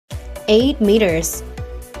8 meters.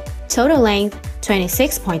 Total length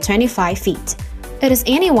 26.25 feet. It is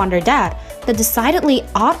any wonder that the decidedly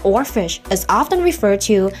odd oarfish is often referred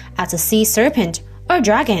to as a sea serpent or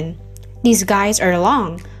dragon. These guys are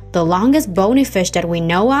long, the longest bony fish that we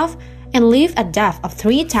know of, and live at depth of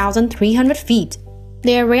 3,300 feet.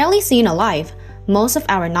 They are rarely seen alive. Most of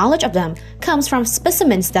our knowledge of them comes from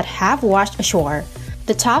specimens that have washed ashore.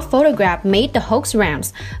 The top photograph made the hoax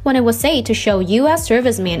rounds when it was said to show U.S.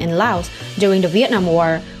 servicemen in Laos during the Vietnam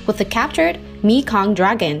War with the captured Mekong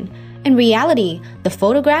dragon. In reality, the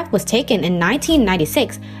photograph was taken in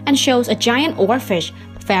 1996 and shows a giant oarfish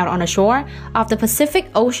found on the shore of the Pacific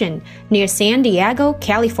Ocean near San Diego,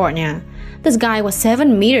 California. This guy was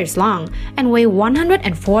 7 meters long and weighed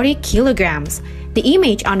 140 kilograms. The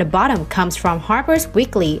image on the bottom comes from Harper's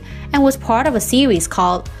Weekly and was part of a series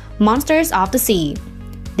called Monsters of the Sea.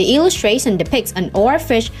 The illustration depicts an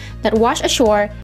oarfish that washed ashore